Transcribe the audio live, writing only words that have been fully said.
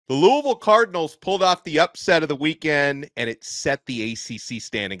The Louisville Cardinals pulled off the upset of the weekend, and it set the ACC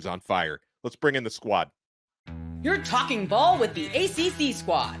standings on fire. Let's bring in the squad. You're talking ball with the ACC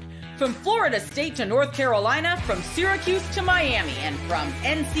Squad. From Florida State to North Carolina, from Syracuse to Miami, and from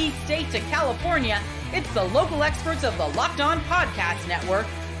NC State to California, it's the local experts of the Locked On Podcast Network,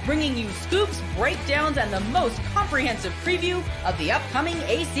 bringing you scoops, breakdowns, and the most comprehensive preview of the upcoming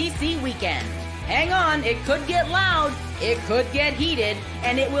ACC weekend. Hang on, it could get loud, it could get heated,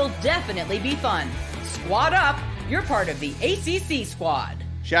 and it will definitely be fun. Squad up, you're part of the ACC Squad.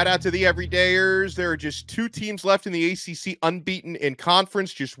 Shout out to the everydayers. There are just 2 teams left in the ACC unbeaten in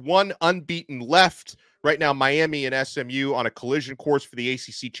conference, just 1 unbeaten left. Right now, Miami and SMU on a collision course for the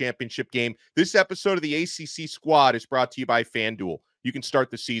ACC championship game. This episode of the ACC Squad is brought to you by FanDuel. You can start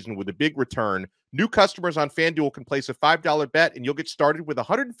the season with a big return. New customers on FanDuel can place a $5 bet, and you'll get started with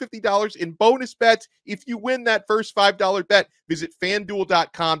 $150 in bonus bets if you win that first $5 bet. Visit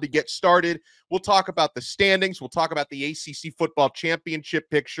FanDuel.com to get started. We'll talk about the standings. We'll talk about the ACC football championship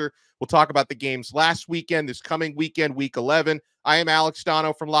picture. We'll talk about the games last weekend, this coming weekend, Week 11. I am Alex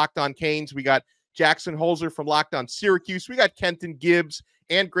Donno from Locked On Canes. We got Jackson Holzer from Locked On Syracuse. We got Kenton Gibbs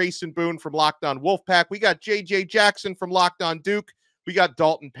and Grayson Boone from Locked On Wolfpack. We got J.J. Jackson from Locked On Duke. We got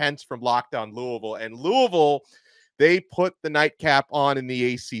Dalton Pence from Locked On Louisville. And Louisville, they put the nightcap on in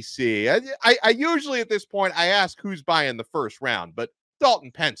the ACC. I usually at this point, I ask who's buying the first round, but Dalton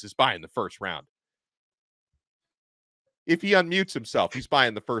Pence is buying the first round. If he unmutes himself, he's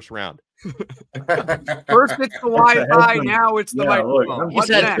buying the first round. First it's the Wi-Fi, now it's the microphone. He's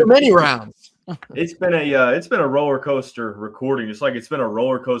had too many rounds. It's been a roller coaster recording. It's like it's been a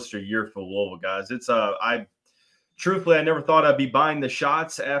roller coaster year for Louisville, guys. Truthfully, I never thought I'd be buying the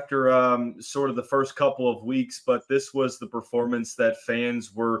shots after sort of the first couple of weeks, but this was the performance that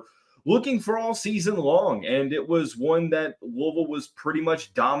fans were looking for all season long, and it was one that Louisville was pretty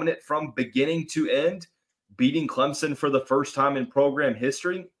much dominant from beginning to end, beating Clemson for the first time in program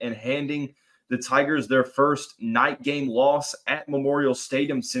history and handing the Tigers their first night game loss at Memorial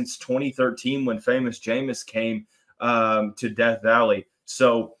Stadium since 2013 when famous Jameis came to Death Valley.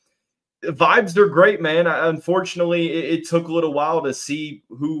 So vibes are great, man. Unfortunately, it took a little while to see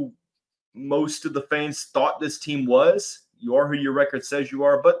who most of the fans thought this team was. You are who your record says you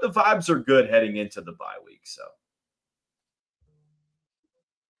are, but the vibes are good heading into the bye week. So,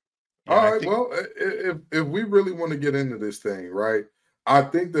 all right. Well, if we really want to get into this thing, right, I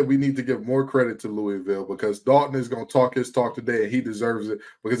think that we need to give more credit to Louisville because Dalton is going to talk his talk today, and he deserves it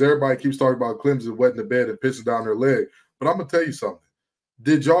because everybody keeps talking about Clemson wetting the bed and pissing down their leg. But I'm going to tell you something.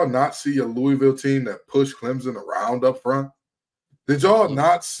 Did y'all not see a Louisville team that pushed Clemson around up front? Did y'all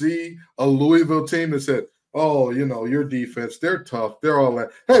not see a Louisville team that said, oh, you know, your defense, they're tough, they're all that.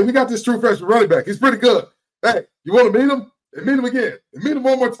 Hey, we got this true freshman running back. He's pretty good. Hey, you want to meet him? And meet him again. And meet him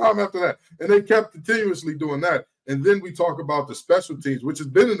one more time after that. And they kept continuously doing that. And then we talk about the special teams, which has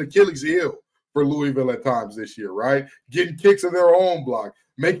been an Achilles heel for Louisville at times this year, right? Getting kicks in their own block,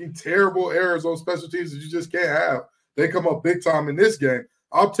 making terrible errors on special teams that you just can't have. They come up big time in this game.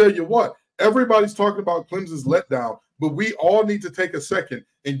 I'll tell you what, everybody's talking about Clemson's letdown, but we all need to take a second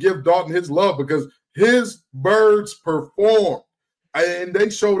and give Dalton his love because his birds performed and they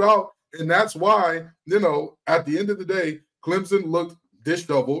showed out. And that's why, you know, at the end of the day, Clemson looked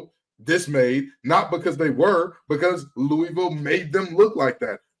disheveled, dismayed, not because they were, because Louisville made them look like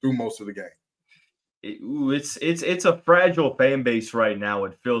that through most of the game. It's a fragile fan base right now,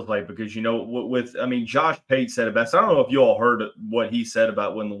 it feels like, because, you know, Josh Pate said it best. I don't know if you all heard what he said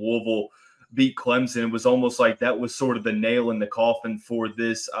about when Louisville beat Clemson. It was almost like that was sort of the nail in the coffin for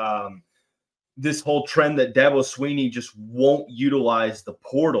this this whole trend that Dabo Swinney just won't utilize the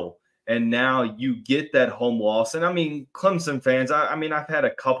portal. And now you get that home loss. And I mean, Clemson fans, I've had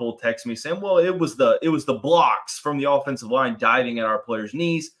a couple text me saying, well, it was the blocks from the offensive line diving at our players'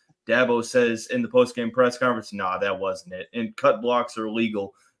 knees. Dabo says in the postgame press conference, nah, that wasn't it. And cut blocks are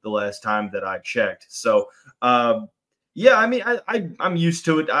illegal the last time that I checked. So, I'm used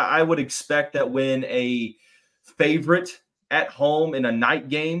to it. I would expect that when a favorite at home in a night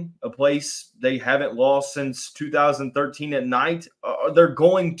game, a place they haven't lost since 2013 at night, they're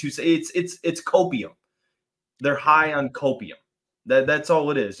going to say it's copium. They're high on copium. That's all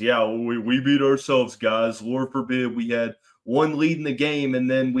it is. Yeah, we beat ourselves, guys. Lord forbid we had one lead in the game and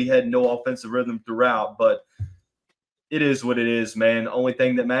then we had no offensive rhythm throughout. But it is what it is, man. The only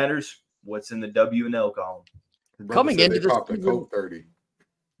thing that matters, what's in the W&L column. Coming into this season, 30.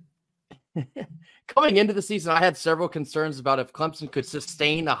 Coming into the season, I had several concerns about if Clemson could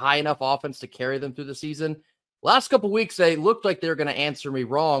sustain a high enough offense to carry them through the season. Last couple of weeks, they looked like they were going to answer me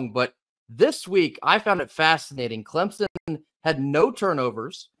wrong, but this week I found it fascinating. Clemson had no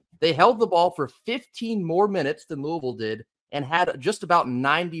turnovers. They held the ball for 15 more minutes than Louisville did and had just about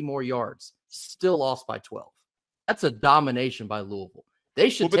 90 more yards. Still lost by 12. That's a domination by Louisville. They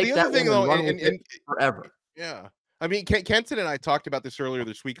should take that thing and run with it forever. Yeah. I mean, Kenton and I talked about this earlier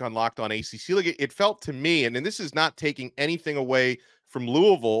this week on Locked On ACC. Like, it felt to me, and this is not taking anything away from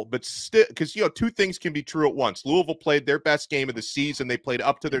Louisville, but still, because, two things can be true at once. Louisville played their best game of the season. They played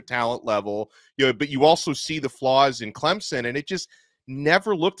up to their talent level, but you also see the flaws in Clemson, and it just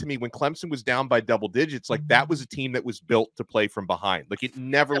never looked to me when Clemson was down by double digits like that was a team that was built to play from behind. Like, it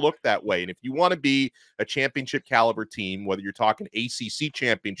never looked that way. And if you want to be a championship caliber team, whether you're talking ACC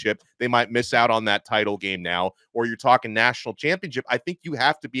championship, they might miss out on that title game now, or you're talking national championship, I think you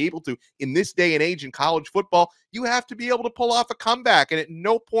have to be able to, in this day and age in college football, you have to be able to pull off a comeback. And at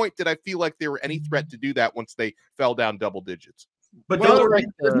no point did I feel like they were any threat to do that once they fell down double digits. But there's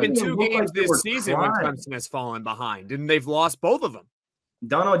been 2 games this season when Clemson has fallen behind, and they've lost both of them.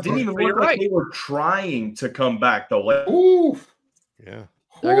 Donno, it didn't even look like they were trying to come back, though. Like, ooh. Yeah.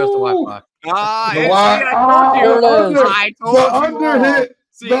 There goes the Wi-Fi. I told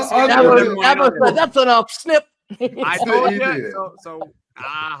you. That's enough. Snip. I told you.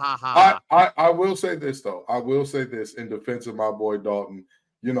 I will say this, though. I will say this in defense of my boy Dalton.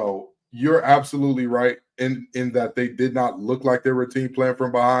 You're absolutely right in that they did not look like they were a team playing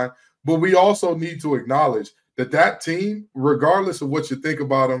from behind. But we also need to acknowledge that team, regardless of what you think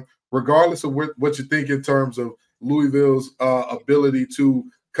about them, regardless of what you think in terms of Louisville's ability to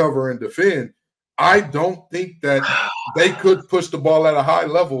cover and defend, I don't think that they could push the ball at a high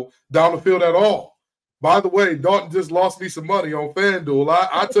level down the field at all. By the way, Dalton just lost me some money on FanDuel.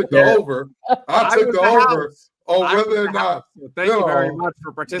 I took the over. I took the over. Whether or not. Thank you very much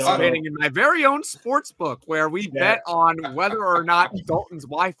for participating in my very own sports book, where we bet on whether or not Dalton's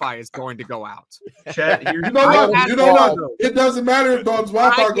Wi-Fi is going to go out. Chat, you know what? It doesn't matter if Dalton's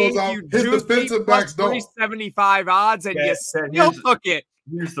Wi-Fi goes out. His defensive backs don't. 375 odds, and you still took it.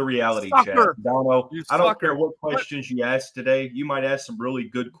 Here's the reality, Chad. Donno, I don't care what questions you ask today. You might ask some really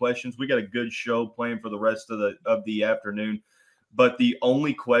good questions. We got a good show planned for the rest of the afternoon. But the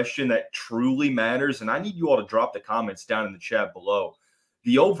only question that truly matters, and I need you all to drop the comments down in the chat below,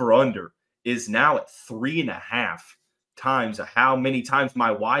 the over-under is now at 3.5 times how many times my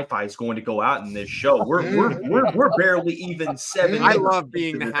Wi-Fi is going to go out in this show. We're barely even 7. I love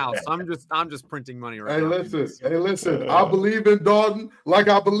being the house. I'm just printing money right now. Hey, listen. I believe in Dalton like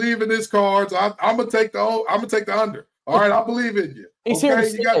I believe in his cards. I'm gonna take the under. All right, I believe in you. Okay,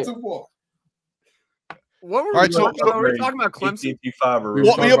 you got 2 more. What were we talking about? We're talking about Clemson.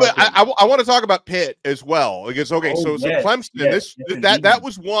 I want to talk about Pitt as well. Because Clemson, that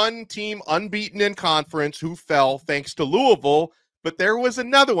was one team unbeaten in conference who fell thanks to Louisville, but there was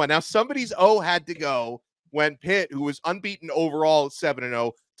another one. Now somebody's had to go when Pitt, who was unbeaten overall at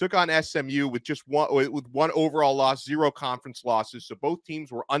 7-0, took on SMU with just one overall loss, 0 conference losses. So both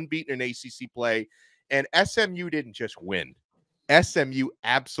teams were unbeaten in ACC play, and SMU didn't just win. SMU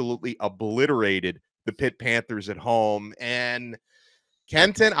absolutely obliterated the Pitt Panthers at home. And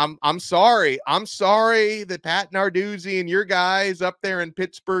Kenton, I'm sorry that Pat Narduzzi and your guys up there in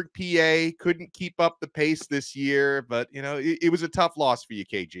Pittsburgh, PA couldn't keep up the pace this year, but it was a tough loss for you,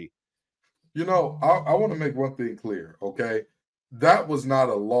 KG. I want to make one thing clear, okay? That was not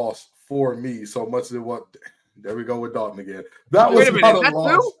a loss for me so much as what there we go with Dalton again. That was not a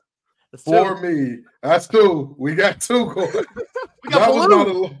loss for me. That's 2. We got 2 going.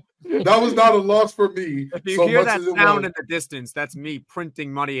 That was not a loss for me. If you hear that sound in the distance, that's me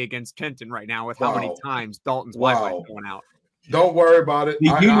printing money against Kenton right now with how many times Dalton's Wi-Fi is going out. Don't worry about it.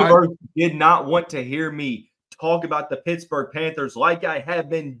 The universe did not want to hear me talk about the Pittsburgh Panthers like I have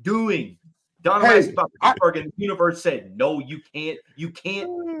been doing. Donno asked about Pittsburgh, and the universe said, "No, you can't. You can't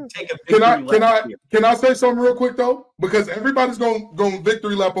take a victory lap." Can I say something real quick though? Because everybody's going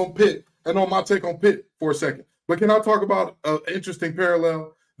victory lap on Pitt and on my take on Pitt for a second. But can I talk about an interesting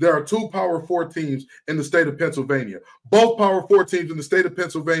parallel? There are 2 Power 4 teams in the state of Pennsylvania. Both Power 4 teams in the state of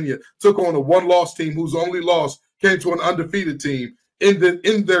Pennsylvania took on a 1-loss team whose only loss came to an undefeated team in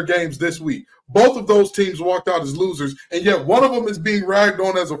their games this week. Both of those teams walked out as losers, and yet one of them is being ragged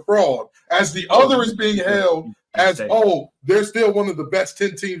on as a fraud, as the other is being held as, they're still one of the best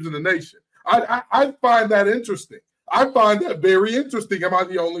 10 teams in the nation. I find that interesting. I find that very interesting. Am I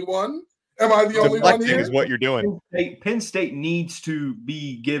the only one? Am I the only one here? Is what you're doing. Penn State needs to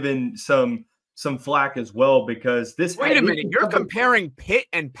be given some flack as well, because this. Wait a minute, you're comparing Pitt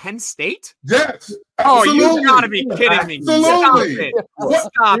and Penn State? Yes. Absolutely. Oh, you gotta be kidding me! Absolutely.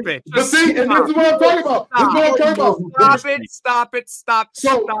 Stop it! But see, and this is what I'm talking about. Stop!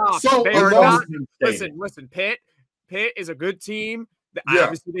 They are not. Listen. Pitt is a good team.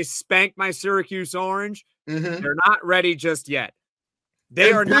 Obviously, they spanked my Syracuse Orange. Mm-hmm. They're not ready just yet.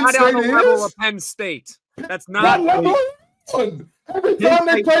 They are not on the level of Penn State. That's not level. Every time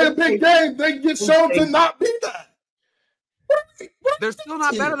they play a big game, they get shown to not be that. They're still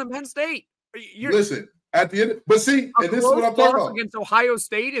not better than Penn State. Listen, at the end, but see, and this is what I'm talking about. Against Ohio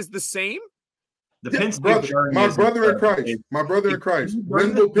State is the same. The Penn State my brother in Christ.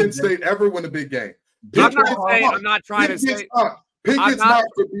 When will Penn State ever win a big game? I'm not trying to say. Pitt gets not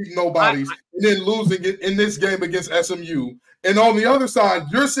for beating nobodies and then losing it in this game against SMU. And on the other side,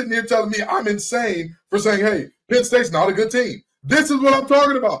 you're sitting here telling me I'm insane for saying, hey, Penn State's not a good team. This is what I'm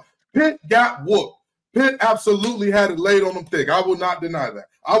talking about. Pitt got whooped. Pitt absolutely had it laid on them thick. I will not deny that.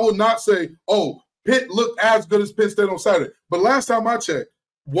 I will not say, oh, Pitt looked as good as Penn State on Saturday. But last time I checked,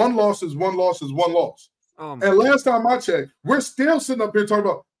 one loss is one loss is one loss. And last time I checked, we're still sitting up here talking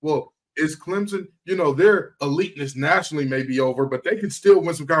about, well, is Clemson, their eliteness nationally may be over, but they can still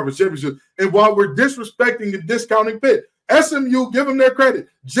win some conference championships. And while we're disrespecting and discounting Pitt, SMU, give them their credit.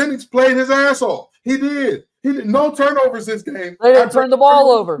 Jennings played his ass off. He did. No turnovers this game. They didn't turn the ball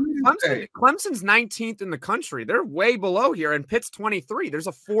over. Clemson's 19th in the country. They're way below here, and Pitt's 23. There's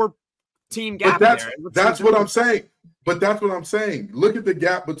a 4-team gap there. That's what I'm saying. But that's what I'm saying. Look at the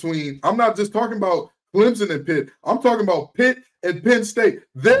gap between – I'm not just talking about Clemson and Pitt. I'm talking about Pitt and Penn State.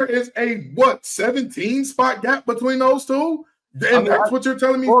 There is a 17-spot gap between those two? And that's what you're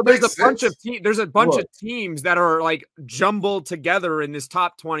telling me. Well, there's a bunch of teams that are like jumbled together in this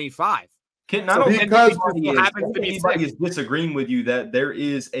top 25. Anybody is disagreeing with you that there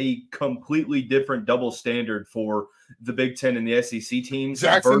is a completely different double standard for the Big Ten and the SEC teams.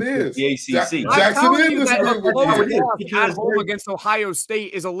 Jackson is the ACC. Jackson is at home against Ohio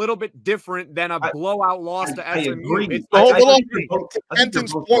State is a little bit different than a blowout loss to SMU.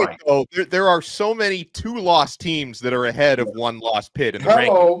 Kenton's point, though, there are so many 2-loss teams that are ahead of 1-loss Pitt in the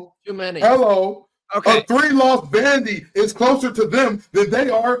rankings. Too many. Okay. A 3-loss Vandy is closer to them than they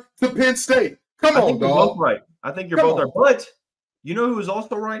are to Penn State. Come on, dog. Right. I think you're both right. But you know who is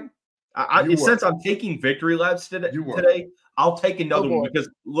also right? Since I'm taking victory laps today, I'll take another one because,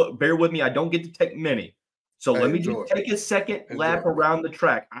 look, bear with me. I don't get to take many. So let me just take a second lap around the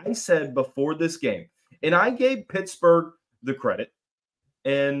track. I said before this game, and I gave Pittsburgh the credit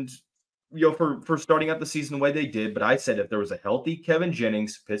and – for starting out the season the way they did. But I said if there was a healthy Kevin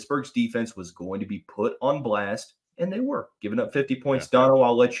Jennings, Pittsburgh's defense was going to be put on blast, and they were giving up 50 points. Yeah. Donno,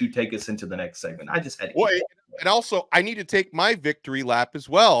 I'll let you take us into the next segment. I just had to and also, I need to take my victory lap as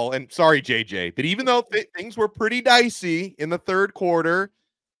well. And sorry, JJ, but even though things were pretty dicey in the third quarter,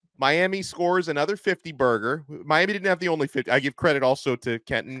 Miami scores another 50-burger. Miami didn't have the only 50. I give credit also to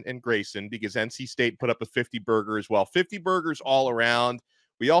Kenton and Grayson because NC State put up a 50-burger as well. 50 burgers all around.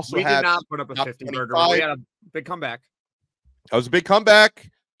 We did not put up a 50-burger. We had a big comeback. That was a big comeback.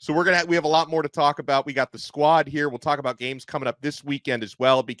 So we have a lot more to talk about. We got the squad here. We'll talk about games coming up this weekend as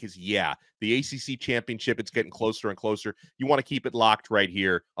well because, the ACC championship, it's getting closer and closer. You want to keep it locked right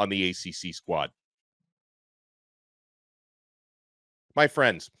here on the ACC squad. My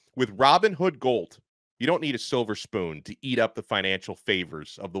friends, with Robinhood Gold, you don't need a silver spoon to eat up the financial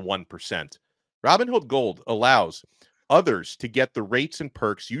favors of the 1%. Robinhood Gold allows others to get the rates and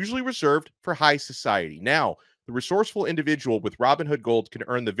perks usually reserved for high society. Now, the resourceful individual with Robinhood Gold can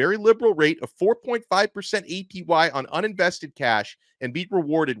earn the very liberal rate of 4.5% APY on uninvested cash and be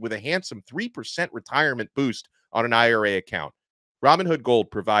rewarded with a handsome 3% retirement boost on an IRA account. Robinhood Gold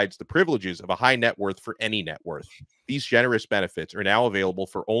provides the privileges of a high net worth for any net worth. These generous benefits are now available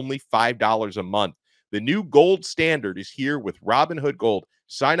for only $5 a month. The new gold standard is here with Robinhood Gold.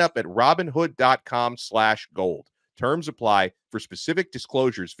 Sign up at robinhood.com/gold. Terms apply. For specific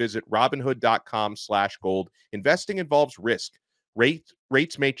disclosures, visit robinhood.com/gold. Investing involves risk.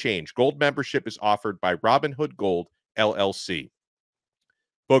 Rates may change. Gold membership is offered by Robinhood Gold, LLC.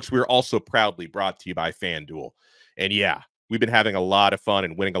 Folks, we're also proudly brought to you by FanDuel. And we've been having a lot of fun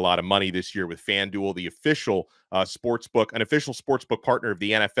and winning a lot of money this year with FanDuel, the official sportsbook partner of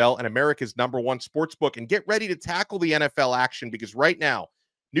the NFL and America's #1 sportsbook. And get ready to tackle the NFL action because right now,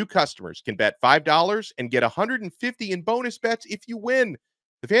 new customers can bet $5 and get $150 in bonus bets if you win.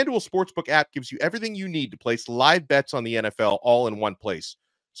 The FanDuel Sportsbook app gives you everything you need to place live bets on the NFL all in one place.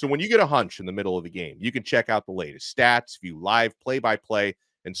 So when you get a hunch in the middle of the game, you can check out the latest stats, view live play-by-play,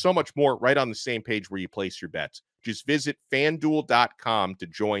 and so much more right on the same page where you place your bets. Just visit FanDuel.com to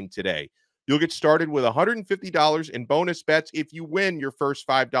join today. You'll get started with $150 in bonus bets if you win your first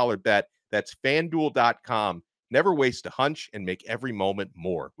 $5 bet. That's FanDuel.com. Never waste a hunch and make every moment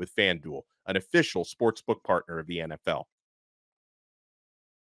more with FanDuel, an official sportsbook partner of the NFL.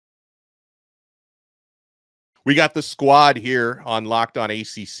 We got the squad here on Locked On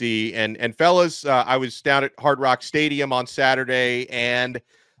ACC. And fellas, I was down at Hard Rock Stadium on Saturday, and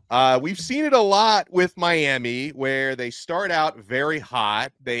we've seen it a lot with Miami, where they start out very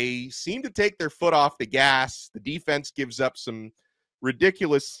hot. They seem to take their foot off the gas. The defense gives up some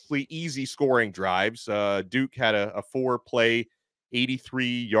ridiculously easy scoring drives. Duke had a 4-play,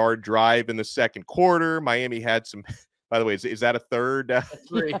 83-yard drive in the second quarter. Miami had some, by the way, is that a third? A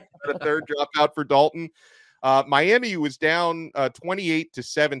third dropout for Dalton? Miami was down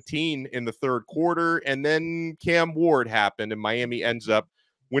 28-17 in the third quarter, and then Cam Ward happened, and Miami ends up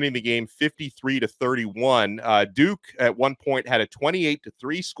winning the game 53-31. Duke at one point had a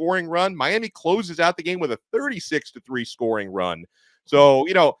 28-3 scoring run. Miami closes out the game with a 36-3 scoring run. So,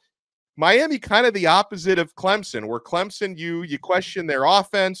 Miami kind of the opposite of Clemson, where Clemson, you question their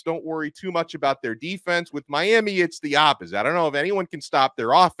offense, don't worry too much about their defense. With Miami, it's the opposite. I don't know if anyone can stop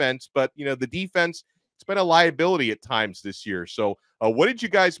their offense, but, the defense, it's been a liability at times this year. So what did you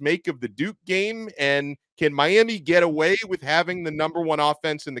guys make of the Duke game? And can Miami get away with having the number one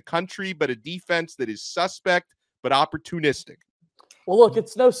offense in the country, but a defense that is suspect but opportunistic? Well, look,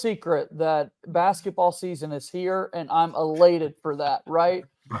 it's no secret that basketball season is here, and I'm elated for that, right?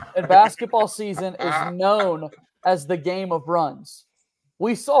 And basketball season is known as the game of runs.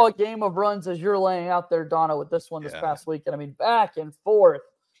 We saw a game of runs as you're laying out there, Donno, with this one this past weekend. I mean, back and forth.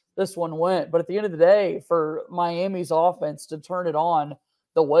 This one went. But at the end of the day, for Miami's offense to turn it on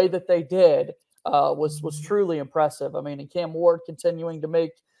the way that they did was truly impressive. I mean, and Cam Ward continuing to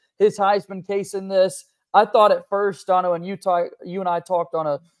make his Heisman case in this. I thought at first, Donno, and you and I talked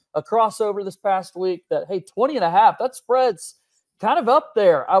on a crossover this past week that, hey, 20.5, that spread's kind of up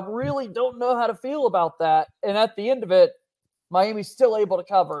there. I really don't know how to feel about that. And at the end of it, Miami's still able to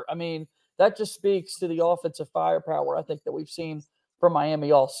cover. I mean, that just speaks to the offensive firepower I think that we've seen from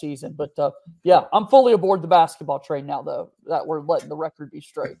Miami all season. But, yeah, I'm fully aboard the basketball train now, though, that we're letting the record be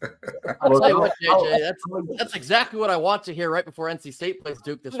straight. I'll tell you what, JJ, that's exactly what I want to hear right before NC State plays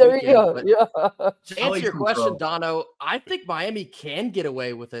Duke this there weekend. You go. But yeah. To answer your question, Donno, I think Miami can get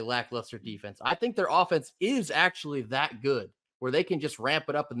away with a lackluster defense. I think their offense is actually that good, where they can just ramp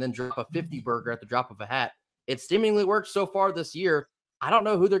it up and then drop a 50-burger at the drop of a hat. It seemingly worked so far this year. I don't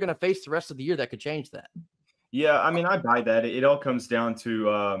know who they're going to face the rest of the year that could change that. Yeah, I mean, I buy that. It all comes down to,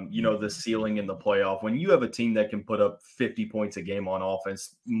 the ceiling in the playoff. When you have a team that can put up 50 points a game on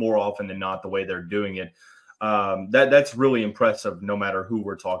offense more often than not the way they're doing it, that's really impressive no matter who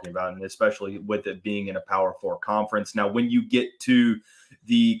we're talking about, and especially with it being in a Power 4 conference. Now, when you get to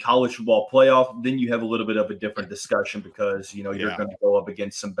the college football playoff, then you have a little bit of a different discussion because, you're going to go up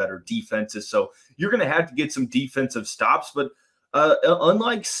against some better defenses. So you're going to have to get some defensive stops, but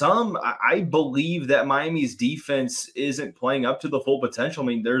unlike some, I believe that Miami's defense isn't playing up to the full potential. I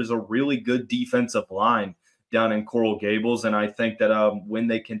mean, there's a really good defensive line down in Coral Gables, and I think that when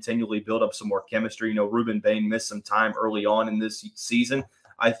they continually build up some more chemistry, Ruben Bain missed some time early on in this season.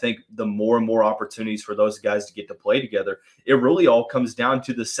 I think the more and more opportunities for those guys to get to play together, it really all comes down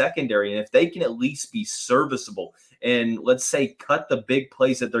to the secondary. And if they can at least be serviceable and, let's say, cut the big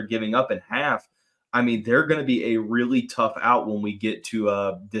plays that they're giving up in half, I mean, they're going to be a really tough out when we get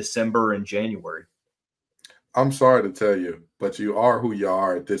to December and January. I'm sorry to tell you, but you are who you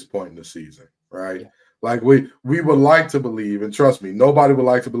are at this point in the season, right? Yeah. Like we would like to believe, and trust me, nobody would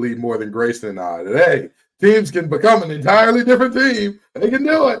like to believe more than Grayson and I, that, hey, teams can become an entirely different team. They can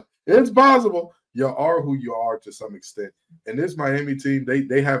do it. It's possible. You are who you are to some extent. And this Miami team,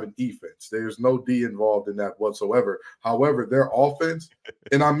 they have an defense. There's no D involved in that whatsoever. However, their offense,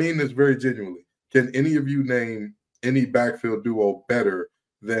 and I mean this very genuinely, can any of you name any backfield duo better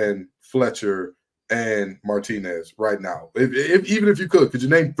than Fletcher and Martinez right now? Even if you could you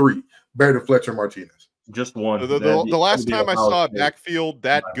name three better than Fletcher and Martinez? Just one. The last time I saw a backfield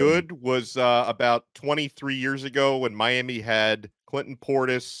that good was about 23 years ago when Miami had Clinton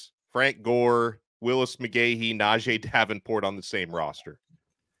Portis, Frank Gore, Willis McGahee, Najee Davenport on the same roster.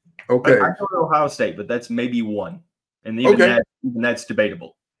 Okay. I don't know Ohio State, but that's maybe one. And even that's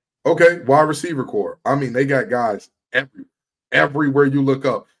debatable. Okay, wide receiver core. I mean, they got guys everywhere you look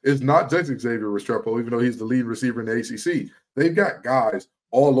up. It's not just Xavier Restrepo, even though he's the lead receiver in the ACC. They've got guys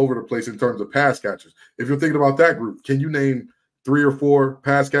all over the place in terms of pass catchers. If you're thinking about that group, can you name 3 or 4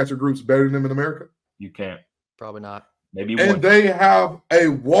 pass catcher groups better than them in America? You can't. Probably not. Maybe one. And they have a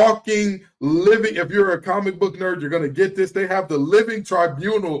walking, living, if you're a comic book nerd, you're going to get this. They have the living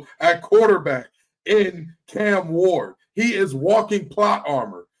tribunal at quarterback in Cam Ward. He is walking plot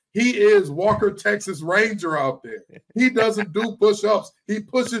armor. He is Walker, Texas Ranger out there. He doesn't do push-ups. He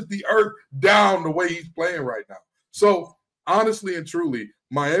pushes the earth down the way he's playing right now. So, honestly and truly,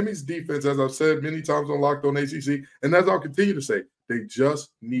 Miami's defense, as I've said many times on Locked On ACC, and as I'll continue to say, they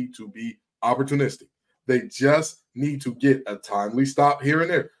just need to be opportunistic. They just need to get a timely stop here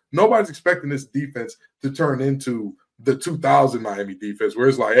and there. Nobody's expecting this defense to turn into the 2000 Miami defense, where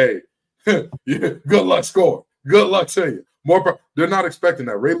it's like, hey, good luck scoring. Good luck to you. They're not expecting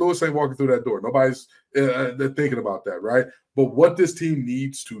that. Ray Lewis ain't walking through that door. Nobody's they're thinking about that, right? But what this team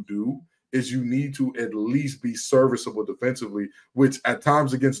needs to do is you need to at least be serviceable defensively, which at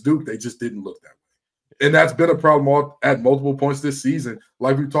times against Duke, they just didn't look that way. And that's been a problem at multiple points this season,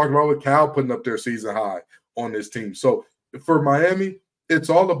 like we talked about with Cal putting up their season high on this team. So for Miami, it's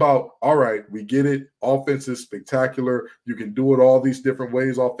all about, all right, we get it. Offense is spectacular. You can do it all these different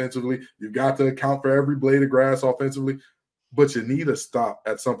ways offensively. You got to account for every blade of grass offensively, but you need a stop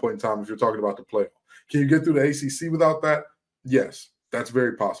at some point in time if you're talking about the playoff. Can you get through the ACC without that? Yes, that's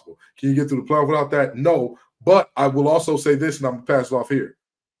very possible. Can you get through the playoff without that? No, but I will also say this, and I'm going to pass it off here.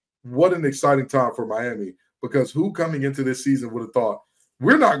 What an exciting time for Miami, because who coming into this season would have thought,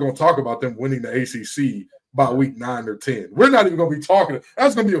 we're not going to talk about them winning the ACC by week 9 or 10. We're not even going to be talking.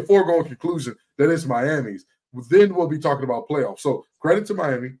 That's going to be a foregone conclusion that it's Miami's. Then we'll be talking about playoffs. So credit to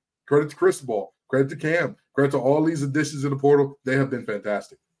Miami, credit to Cristobal, credit to Cam, credit to all these additions in the portal. They have been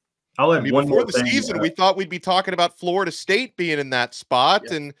fantastic. Before the season, we thought we'd be talking about Florida State being in that spot.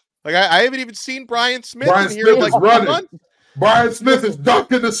 Yeah. And like I haven't even seen Brian Smith in here. Smith is running. Brian Smith is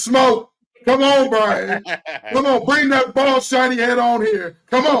dunking the smoke. Come on, Brian. Come on, bring that ball shiny head on here.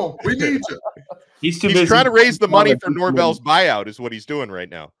 Come on, we need you. He's trying to raise the money for Norvell's buyout is what he's doing right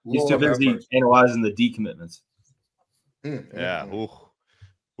now. He's too busy analyzing the decommitments. Yeah. Ooh.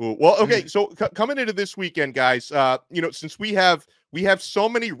 Well, okay. So coming into this weekend, guys, since we have so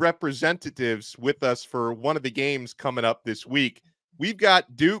many representatives with us for one of the games coming up this week, we've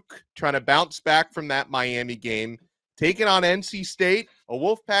got Duke trying to bounce back from that Miami game, taking on NC State, a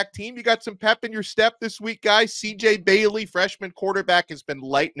Wolfpack team. You got some pep in your step this week, guys. CJ Bailey, freshman quarterback, has been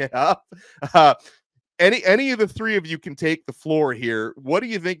lighting it up. Any of the three of you can take the floor here. What do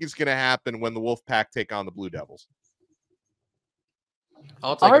you think is going to happen when the Wolfpack take on the Blue Devils?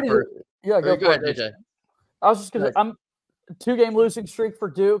 I'll take it first. Yeah, go ahead, AJ. I was just going to – I'm 2-game losing streak for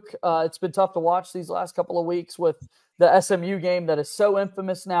Duke. It's been tough to watch these last couple of weeks with the SMU game that is so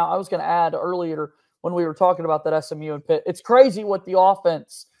infamous now. I was going to add earlier – when we were talking about that SMU and Pitt, it's crazy what the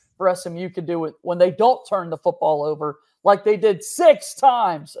offense for SMU could do when they don't turn the football over like they did 6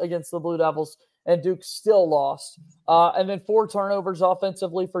 times against the Blue Devils, and Duke still lost. And then 4 turnovers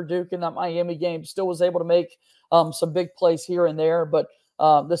offensively for Duke in that Miami game. Still was able to make some big plays here and there, but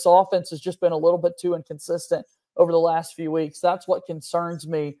this offense has just been a little bit too inconsistent over the last few weeks. That's what concerns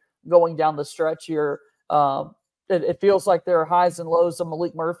me going down the stretch here. It feels like there are highs and lows of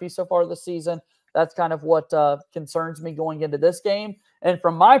Malik Murphy so far this season. That's kind of what concerns me going into this game. And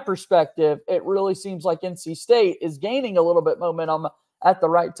from my perspective, it really seems like NC State is gaining a little bit momentum at the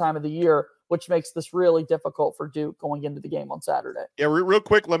right time of the year, which makes this really difficult for Duke going into the game on Saturday. Yeah, real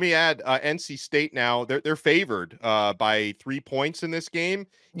quick, let me add NC State now. They're favored by 3 points in this game.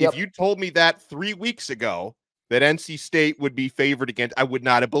 Yep. If you told me that 3 weeks ago that NC State would be favored against, I would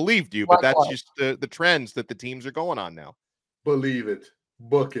not have believed you. But that's just the trends that the teams are going on now. Believe it.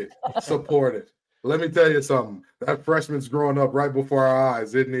 Book it. Support it. Let me tell you something. That freshman's growing up right before our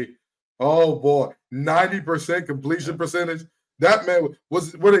eyes, isn't he? Oh, boy. 90% completion percentage. That man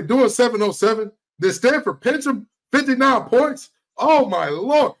were they doing 707? Did Stanford pinch him 59 points? Oh, my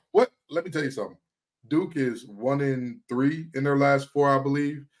Lord. What? Let me tell you something. Duke is 1-3 in their last 4, I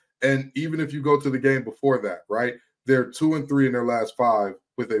believe. And even if you go to the game before that, right, they're 2-3 in their last 5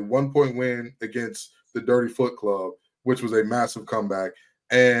 with a 1-point win against the Dirty Foot Club, which was a massive comeback,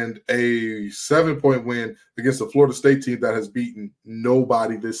 and a 7-point win against the Florida State team that has beaten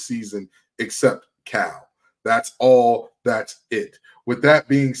nobody this season except Cal. That's all. That's it. With that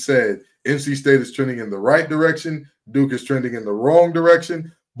being said, NC State is trending in the right direction. Duke is trending in the wrong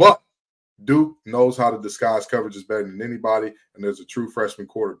direction. But Duke knows how to disguise coverages better than anybody, and there's a true freshman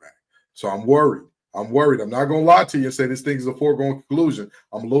quarterback. So I'm worried. I'm not going to lie to you and say this thing is a foregone conclusion.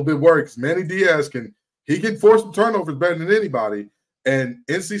 I'm a little bit worried because Manny Diaz can force some turnovers better than anybody. And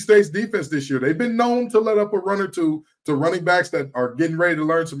NC State's defense this year, they've been known to let up a run or two to running backs that are getting ready to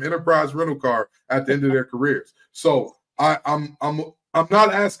learn some enterprise rental car at the end of their careers. So I'm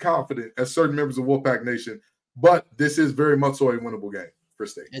not as confident as certain members of Wolfpack Nation, but this is very much so a winnable game for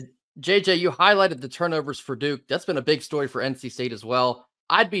State. And JJ, you highlighted the turnovers for Duke. That's been a big story for NC State as well.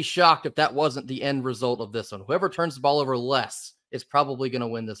 I'd be shocked if that wasn't the end result of this one. Whoever turns the ball over less is probably going to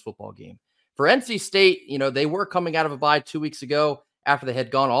win this football game. For NC State, they were coming out of a bye 2 weeks ago after they had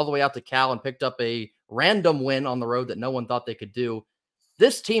gone all the way out to Cal and picked up a random win on the road that no one thought they could do.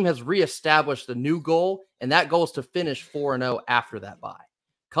 This team has reestablished a new goal, and that goal is to finish 4-0 after that bye.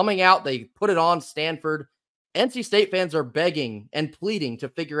 Coming out, they put it on Stanford. NC State fans are begging and pleading to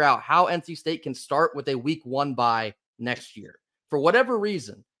figure out how NC State can start with a week 1 bye next year. For whatever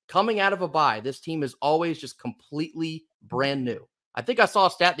reason, coming out of a bye, this team is always just completely brand new. I think I saw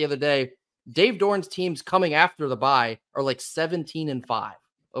a stat the other day. Dave Doran's teams coming after the bye are like 17-5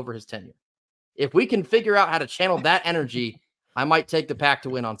 over his tenure. If we can figure out how to channel that energy, I might take the Pack to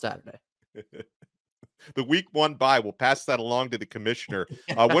win on Saturday. The week 1 bye, we'll pass that along to the commissioner.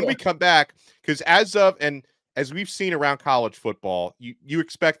 When we come back, because as we've seen around college football, you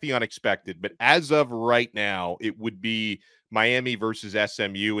expect the unexpected, but as of right now, it would be Miami versus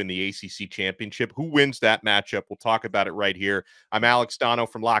SMU in the ACC championship. Who wins that matchup? We'll talk about it right here. I'm Alex Donno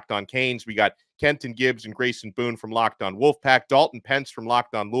from Locked On Canes. We got Kenton Gibbs and Grayson Boone from Locked On Wolfpack, Dalton Pence from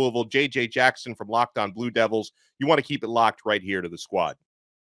Locked On Louisville, JJ Jackson from Locked On Blue Devils. You want to keep it locked right here to the squad.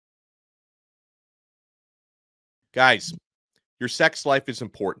 Guys, your sex life is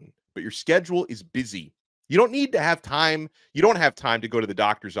important, but your schedule is busy. You don't need to have time. You don't have time to go to the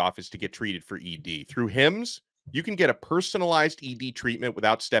doctor's office to get treated for ED. Through HIMS, you can get a personalized ED treatment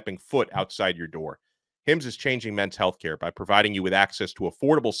without stepping foot outside your door. HIMS is changing men's healthcare by providing you with access to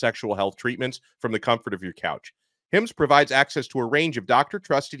affordable sexual health treatments from the comfort of your couch. HIMS provides access to a range of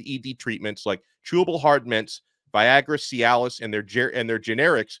doctor-trusted ED treatments like chewable hard mints, Viagra, Cialis, and their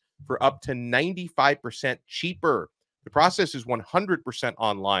generics for up to 95% cheaper. The process is 100%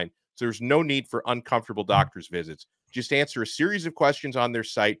 online, so there's no need for uncomfortable doctor's visits. Just answer a series of questions on their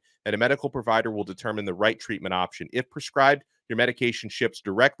site, and a medical provider will determine the right treatment option. If prescribed, your medication ships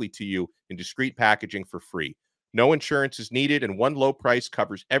directly to you in discreet packaging for free. No insurance is needed, and one low price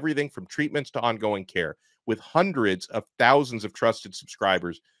covers everything from treatments to ongoing care. With hundreds of thousands of trusted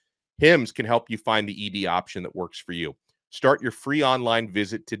subscribers, HIMS can help you find the ED option that works for you. Start your free online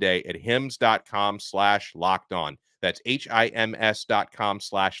visit today at hims.com/lockedon. That's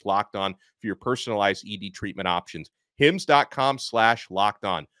HIMS.com/lockedon for your personalized ED treatment options.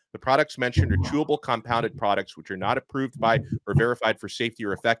 HIMS.com/lockedon. The products mentioned are chewable compounded products which are not approved by or verified for safety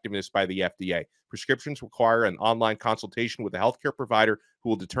or effectiveness by the FDA. Prescriptions require an online consultation with a healthcare provider who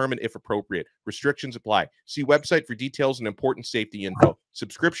will determine if appropriate. Restrictions apply. See website for details and important safety info.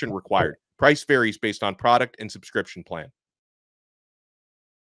 Subscription required. Price varies based on product and subscription plan.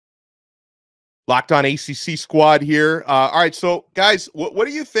 Locked On ACC Squad here. All right, so guys, what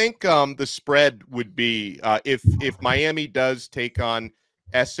do you think the spread would be if Miami does take on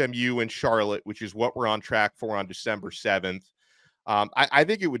SMU and Charlotte, which is what we're on track for on December 7th? I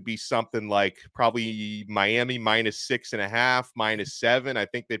think it would be something like probably Miami -6.5, -7. I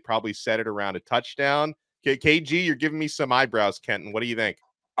think they'd probably set it around a touchdown. KG, you're giving me some eyebrows, Kenton. What do you think?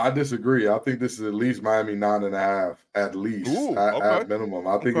 I disagree. I think this is at least Miami 9.5, at least. Ooh, at minimum.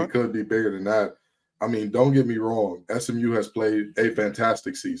 I think it could be bigger than that. I mean, don't get me wrong. SMU has played a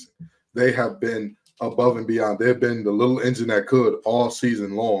fantastic season. They have been above and beyond. They've been the little engine that could all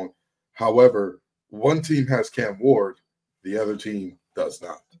season long. However, one team has Cam Ward, the other team does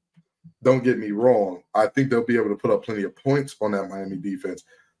not. Don't get me wrong. I think they'll be able to put up plenty of points on that Miami defense.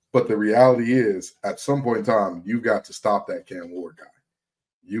 But the reality is, at some point in time, you've got to stop that Cam Ward guy.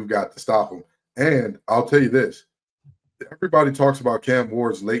 You've got to stop him. And I'll tell you this. Everybody talks about Cam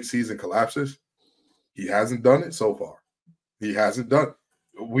Ward's late season collapses. He hasn't done it so far. He hasn't done it.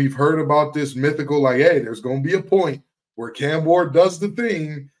 We've heard about this mythical, like, hey, there's going to be a point where Cam Ward does the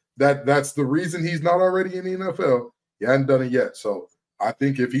thing that's the reason he's not already in the NFL. He hasn't done it yet. So I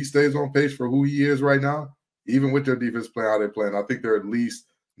think if he stays on pace for who he is right now, even with their defense playing how they're playing, I think they're at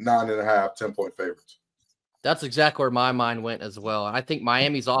least 9.5, 10-point favorites. That's exactly where my mind went as well. I think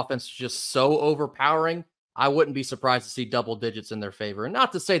Miami's offense is just so overpowering. I wouldn't be surprised to see double digits in their favor. And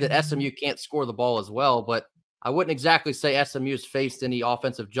not to say that SMU can't score the ball as well, but I wouldn't exactly say SMU's faced any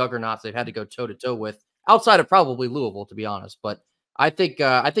offensive juggernauts they've had to go toe-to-toe with, outside of probably Louisville, to be honest. But I think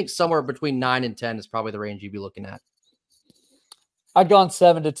somewhere between 9 and 10 is probably the range you'd be looking at. I'd gone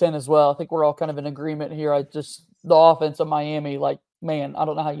 7 to 10 as well. I think we're all kind of in agreement here. The offense of Miami, like, man, I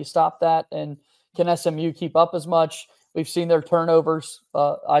don't know how you stop that. And can SMU keep up as much? We've seen their turnovers.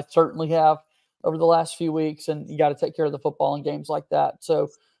 I certainly have over the last few weeks, and you got to take care of the football in games like that. So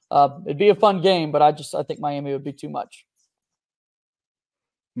it'd be a fun game, but I think Miami would be too much.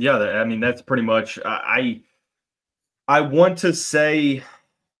 Yeah, I mean, that's pretty much I want to say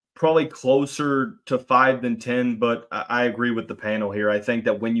probably closer to 5 than 10, but I agree with the panel here. I think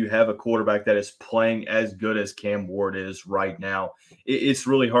that when you have a quarterback that is playing as good as Cam Ward is right now, it's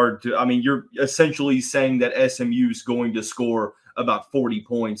really hard to – I mean, you're essentially saying that SMU is going to score about 40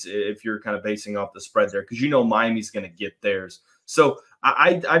 points if you're kind of basing off the spread there, because you know Miami's going to get theirs. So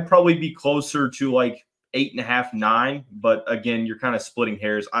I'd probably be closer to like 8.5, 9. But again, you're kind of splitting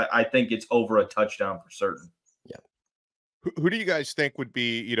hairs. I think it's over a touchdown for certain. Who do you guys think would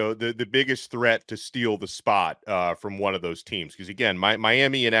be, the biggest threat to steal the spot from one of those teams? Because again,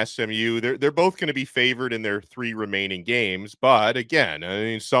 Miami and SMU, they're both going to be favored in their 3 remaining games. But again, I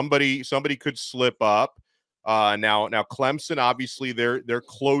mean, somebody could slip up. Now Clemson, obviously, they're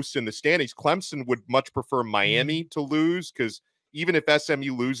close in the standings. Clemson would much prefer Miami to lose, because even if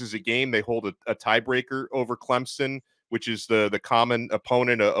SMU loses a game, they hold a tiebreaker over Clemson, which is the common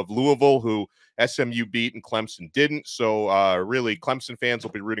opponent of Louisville, who SMU beat and Clemson didn't. So really, Clemson fans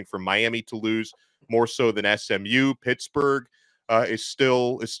will be rooting for Miami to lose more so than SMU. Pittsburgh is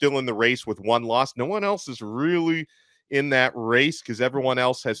still in the race with 1 loss. No one else is really in that race because everyone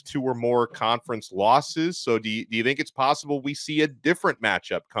else has 2 or more conference losses. So do you think it's possible we see a different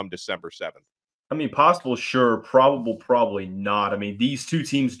matchup come December 7th? I mean, possible, sure. Probable, probably not. I mean, these 2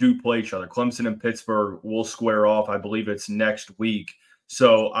 teams do play each other. Clemson and Pittsburgh will square off. I believe it's next week.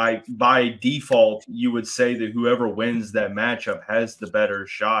 So by default, you would say that whoever wins that matchup has the better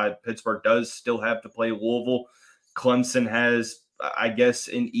shot. Pittsburgh does still have to play Louisville. Clemson has, I guess,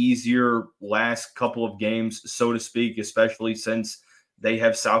 an easier last couple of games, so to speak, especially since they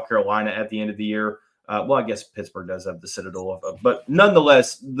have South Carolina at the end of the year. Well, I guess Pittsburgh does have the Citadel. But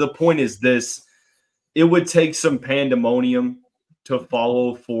nonetheless, the point is this. It would take some pandemonium to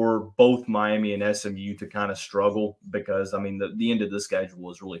follow for both Miami and SMU to kind of struggle, because, I mean, the end of the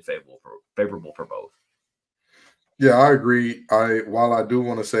schedule is really favorable for both. Yeah, I agree. While I do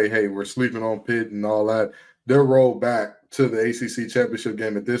want to say, hey, we're sleeping on Pitt and all that, their road back to the ACC championship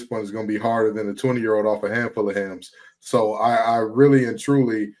game at this point is going to be harder than a 20-year-old off a handful of hams. So I really and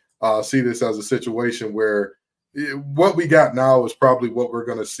truly see this as a situation where what we got now is probably what we're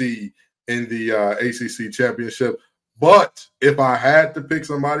going to see in the ACC championship. But if I had to pick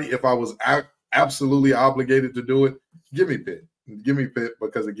somebody, if I was absolutely obligated to do it, give me Pitt. Give me Pitt,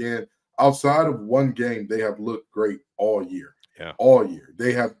 because, again, outside of one game, they have looked great all year. Yeah. All year.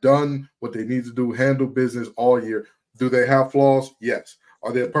 They have done what they need to do, handle business all year. Do they have flaws? Yes.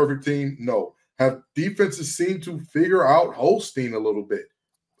 Are they a perfect team? No. Have defenses seemed to figure out Holstein a little bit?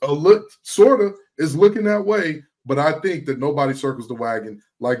 Sort of is looking that way, but I think that nobody circles the wagon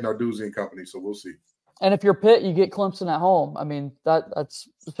like Narduzzi and company, so we'll see. And if you're Pitt, you get Clemson at home. I mean, that's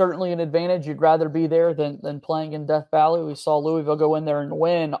certainly an advantage. You'd rather be there than playing in Death Valley. We saw Louisville go in there and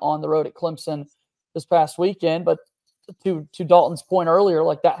win on the road at Clemson this past weekend. But to Dalton's point earlier,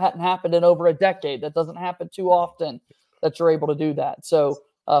 like, that hadn't happened in over a decade. That doesn't happen too often that you're able to do that. So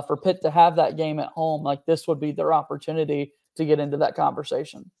for Pitt to have that game at home, like, this would be their opportunity to get into that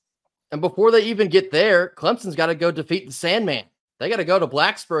conversation. And before they even get there, Clemson's got to go defeat the Sandman. They got to go to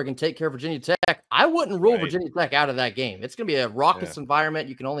Blacksburg and take care of Virginia Tech. I wouldn't rule Virginia Tech out of that game. It's going to be a raucous environment.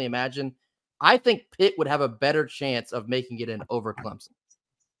 You can only imagine. I think Pitt would have a better chance of making it in over Clemson.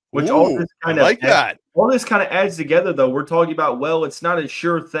 Which all this kind of adds together, though. We're talking about, well, it's not a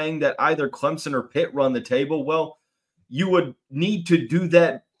sure thing that either Clemson or Pitt run the table. Well, you would need to do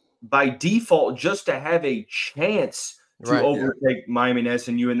that by default just to have a chance to overtake Miami and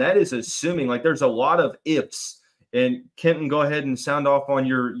SMU. And that is assuming, like, there's a lot of ifs. And Kenton, go ahead and sound off on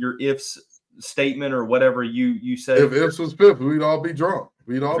your ifs statement or whatever you said. If ifs was fifth, we'd all be drunk.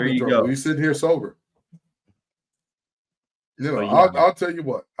 We'd all be drunk. We sitting here sober. You know, I'll tell you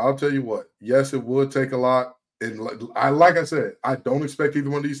what. I'll tell you what. Yes, it would take a lot. And like I said, I don't expect either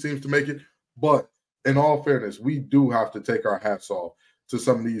one of these teams to make it. But in all fairness, we do have to take our hats off to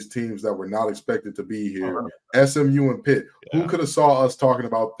some of these teams that were not expected to be here. SMU and Pitt. Who could have saw us talking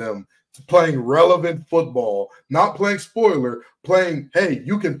about them playing relevant football, not playing spoiler, playing, hey,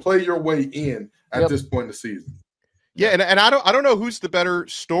 you can play your way in at this point in the season. Yeah, and I don't know who's the better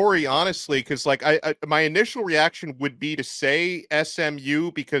story, honestly, because, like, my initial reaction would be to say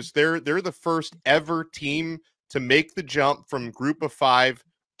SMU, because they're the first ever team to make the jump from Group of 5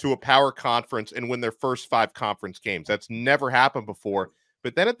 to a power conference and win their first 5 conference games. That's never happened before.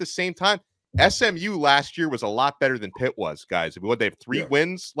 But then at the same time, SMU last year was a lot better than Pitt was, guys. I mean, they have 3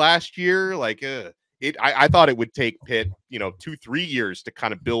 wins last year. Like, I thought it would take Pitt, 2-3 years to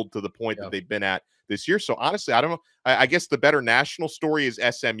kind of build to the point that they've been at this year. So honestly, I don't know. I guess the better national story is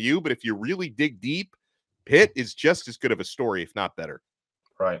SMU, but if you really dig deep, Pitt is just as good of a story, if not better.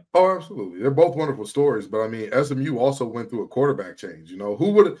 Right. Oh, absolutely. They're both wonderful stories, but I mean, SMU also went through a quarterback change.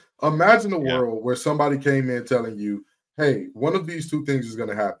 Who would imagine a world where somebody came in telling you, hey, one of these 2 things is going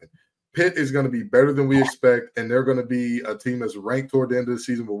to happen. Pitt is going to be better than we expect, and they're going to be a team that's ranked toward the end of the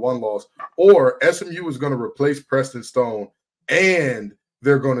season with 1 loss. Or SMU is going to replace Preston Stone, and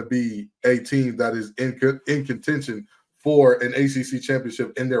they're going to be a team that is in contention for an ACC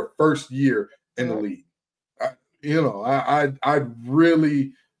championship in their first year in the league. I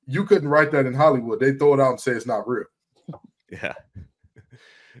really, you couldn't write that in Hollywood. They throw it out and say it's not real. Yeah.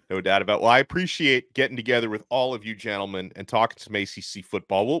 No doubt about it. Well, I appreciate getting together with all of you gentlemen and talking some ACC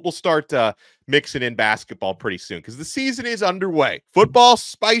football. We'll start mixing in basketball pretty soon because the season is underway. Football's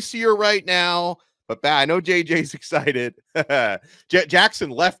spicier right now, but I know JJ's excited. Jackson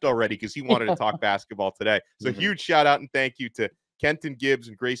left already because he wanted to talk basketball today. So huge shout out and thank you to Kenton Gibbs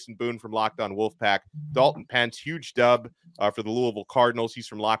and Grayson Boone from Locked On Wolfpack. Dalton Pence, huge dub for the Louisville Cardinals. He's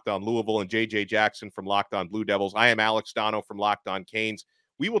from Locked On Louisville, and JJ Jackson from Locked On Blue Devils. I am Alex Donno from Locked On Canes.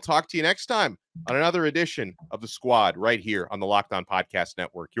 We will talk to you next time on another edition of The Squad right here on the Locked On Podcast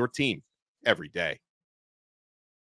Network. Your team every day.